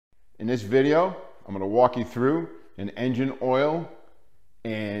In this video, I'm going to walk you through an engine oil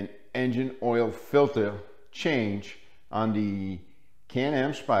and engine oil filter change on the Can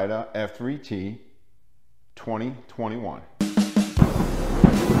Am Spyder F3T 2021.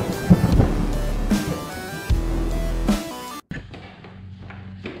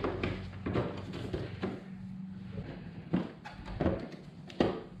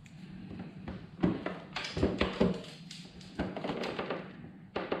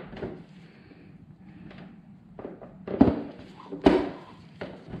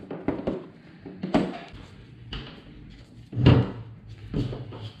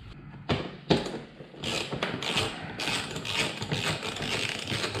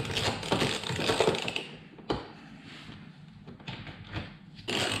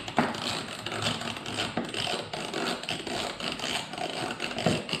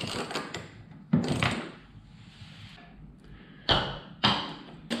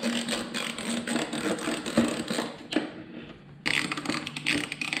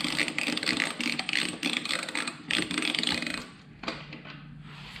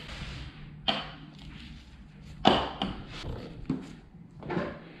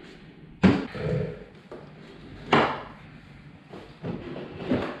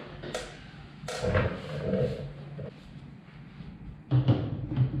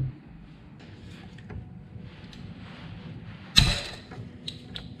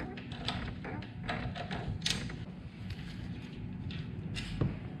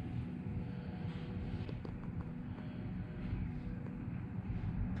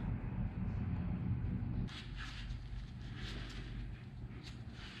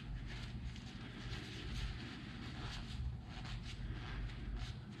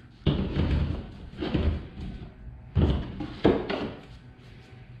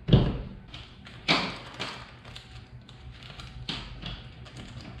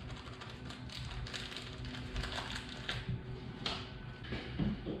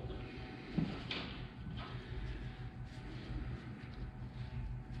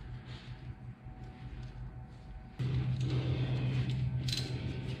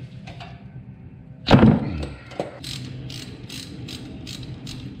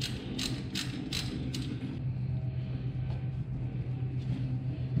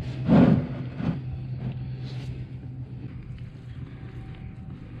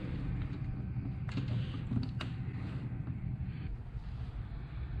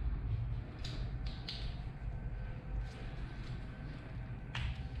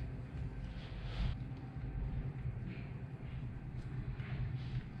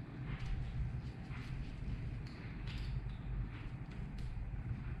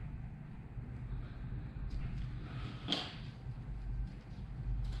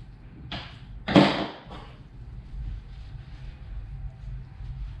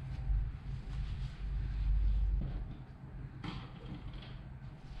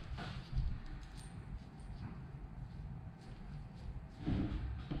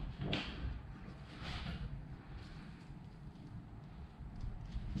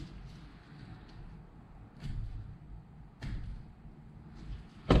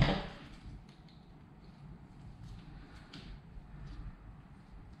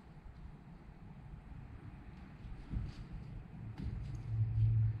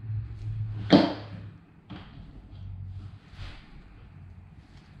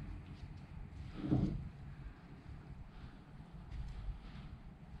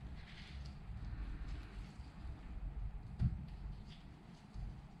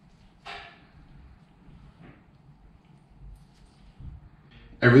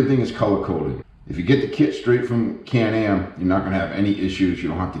 Everything is color coded. If you get the kit straight from Can Am, you're not going to have any issues. You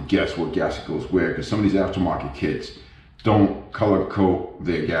don't have to guess what gasket goes where, because some of these aftermarket kits don't color code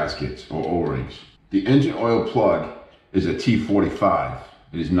their gaskets or O-rings. The engine oil plug is a T45.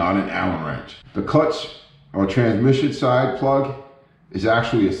 It is not an Allen wrench. The clutch or transmission side plug is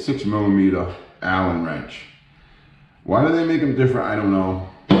actually a 6mm Allen wrench. Why do they make them different? I don't know.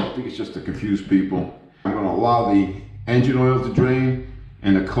 I think it's just to confuse people. I'm going to allow the engine oil to drain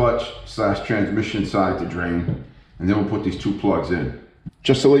and the clutch / transmission side to drain, and then we'll put these two plugs in.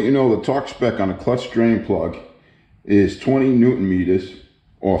 Just to let you know, the torque spec on the clutch drain plug is 20 Newton meters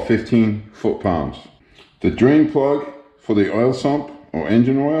or 15 foot-pounds. The drain plug for the oil sump or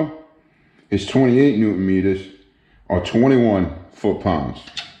engine oil is 28 Newton meters or 21 foot-pounds.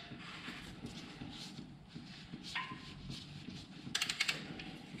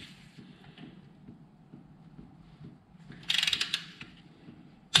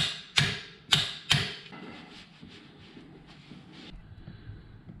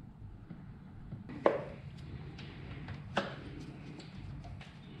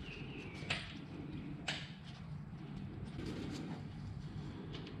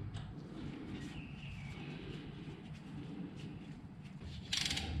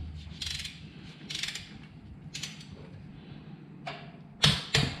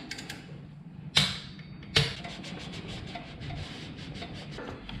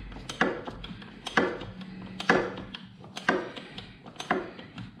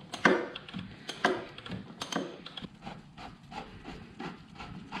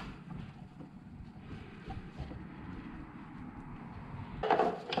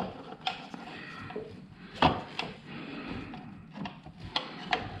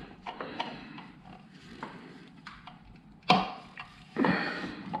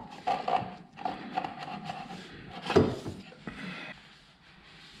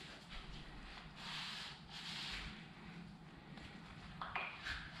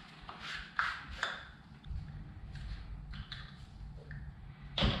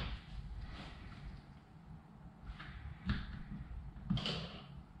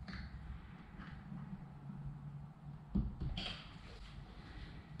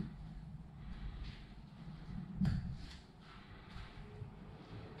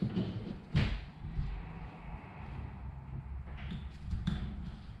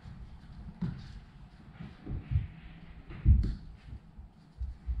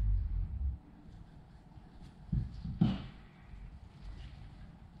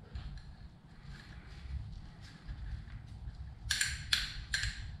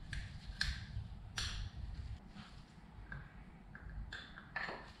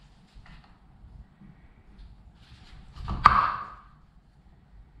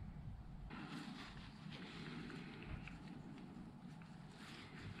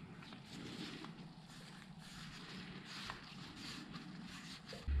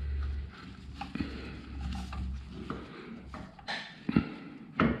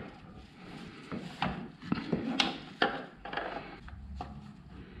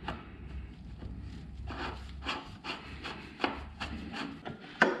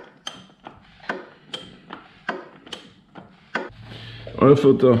 Oil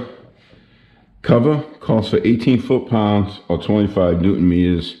filter cover calls for 18 foot-pounds or 25 Newton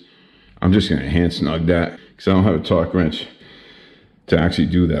meters. I'm just gonna hand snug that because I don't have a torque wrench to actually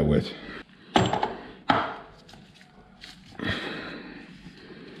do that with.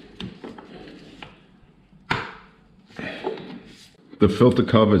 The filter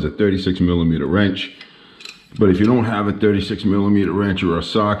cover is a 36mm wrench, but if you don't have a 36mm wrench or a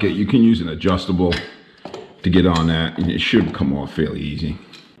socket, you can use an adjustable to get on that, and it should come off fairly easy.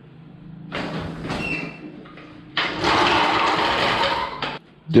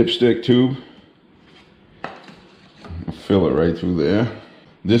 Dipstick tube, I'll fill it right through there.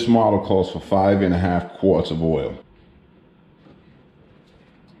 This model calls for 5.5 quarts of oil.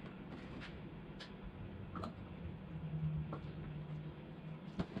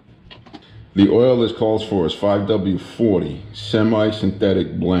 The oil this calls for is 5W40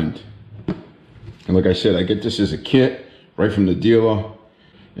 semi-synthetic blend. And like I said, I get this as a kit right from the dealer,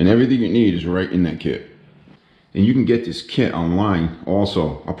 and everything you need is right in that kit. And you can get this kit online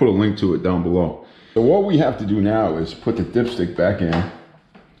also. I'll put a link to it down below. So what we have to do now is put the dipstick back in.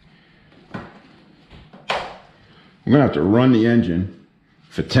 We're gonna have to run the engine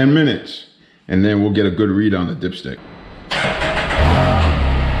for 10 minutes, and then we'll get a good read on the dipstick.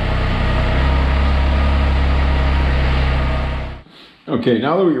 Okay,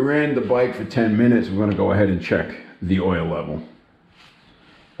 now that we ran the bike for 10 minutes, we're gonna go ahead and check the oil level.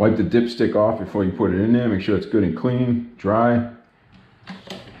 Wipe the dipstick off before you put it in there. Make sure it's good and clean, dry.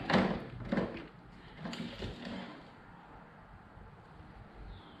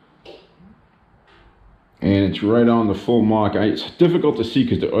 And it's right on the full mark. It's difficult to see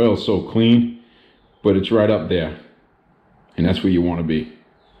because the oil is so clean, but it's right up there. And that's where you want to be.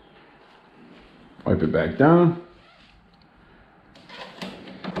 Wipe it back down.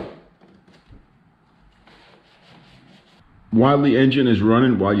 While the engine is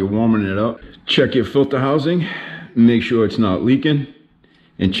running, while you're warming it up, check your filter housing, make sure it's not leaking,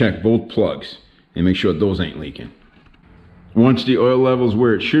 and check both plugs and make sure those ain't leaking. Once the oil level's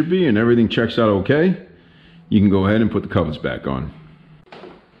where it should be and everything checks out okay, you can go ahead and put the covers back on.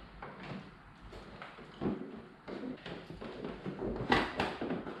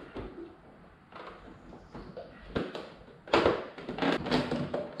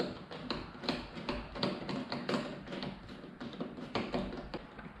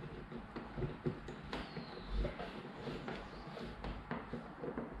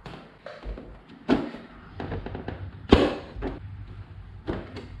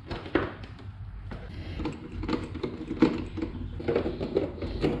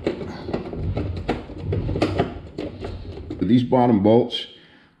 These bottom bolts,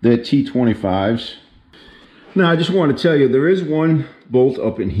 they're T25s. Now I just want to tell you, there is one bolt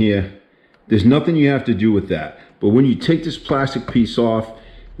up in here. There's nothing you have to do with that, but when you take this plastic piece off,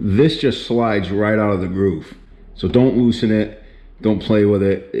 this just slides right out of the groove. So don't loosen it, don't play with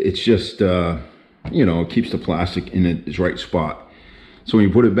it. It's just you know, it keeps the plastic in its right spot. So when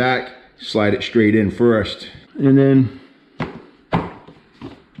you put it back, slide it straight in first, and then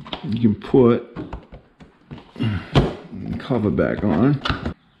you can put cover back on.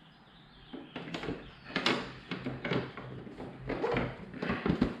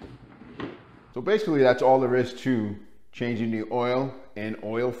 So basically that's all there is to changing the oil and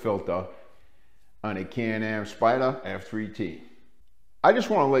oil filter on a Can Am Spyder F3T. I just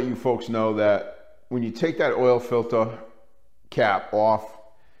want to let you folks know that when you take that oil filter cap off,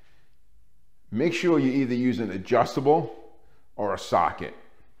 make sure you either use an adjustable or a socket.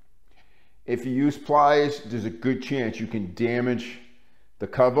 If you use pliers, there's a good chance you can damage the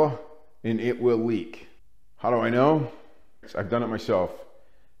cover and it will leak. How do I know? I've done it myself.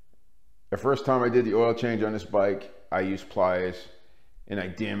 The first time I did the oil change on this bike, I used pliers and I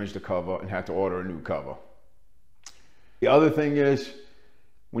damaged the cover and had to order a new cover. The other thing is,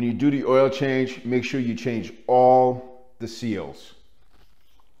 when you do the oil change, make sure you change all the seals.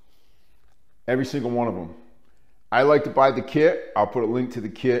 Every single one of them. I like to buy the kit. I'll put a link to the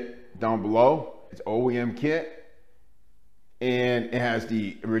kit down below. It's OEM kit, and it has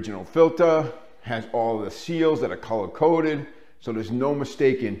the original filter, has all the seals that are color coded, so there's no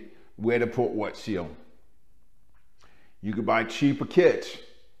mistaking where to put what seal. You could buy cheaper kits,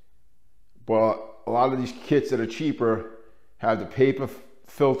 but a lot of these kits that are cheaper have the paper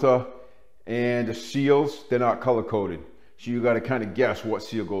filter and the seals, they're not color coded, so you got to kind of guess what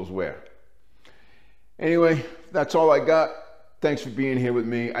seal goes where. Anyway, that's all I got. Thanks for being here with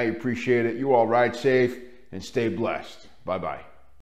me. I appreciate it. You all ride safe and stay blessed. Bye-bye.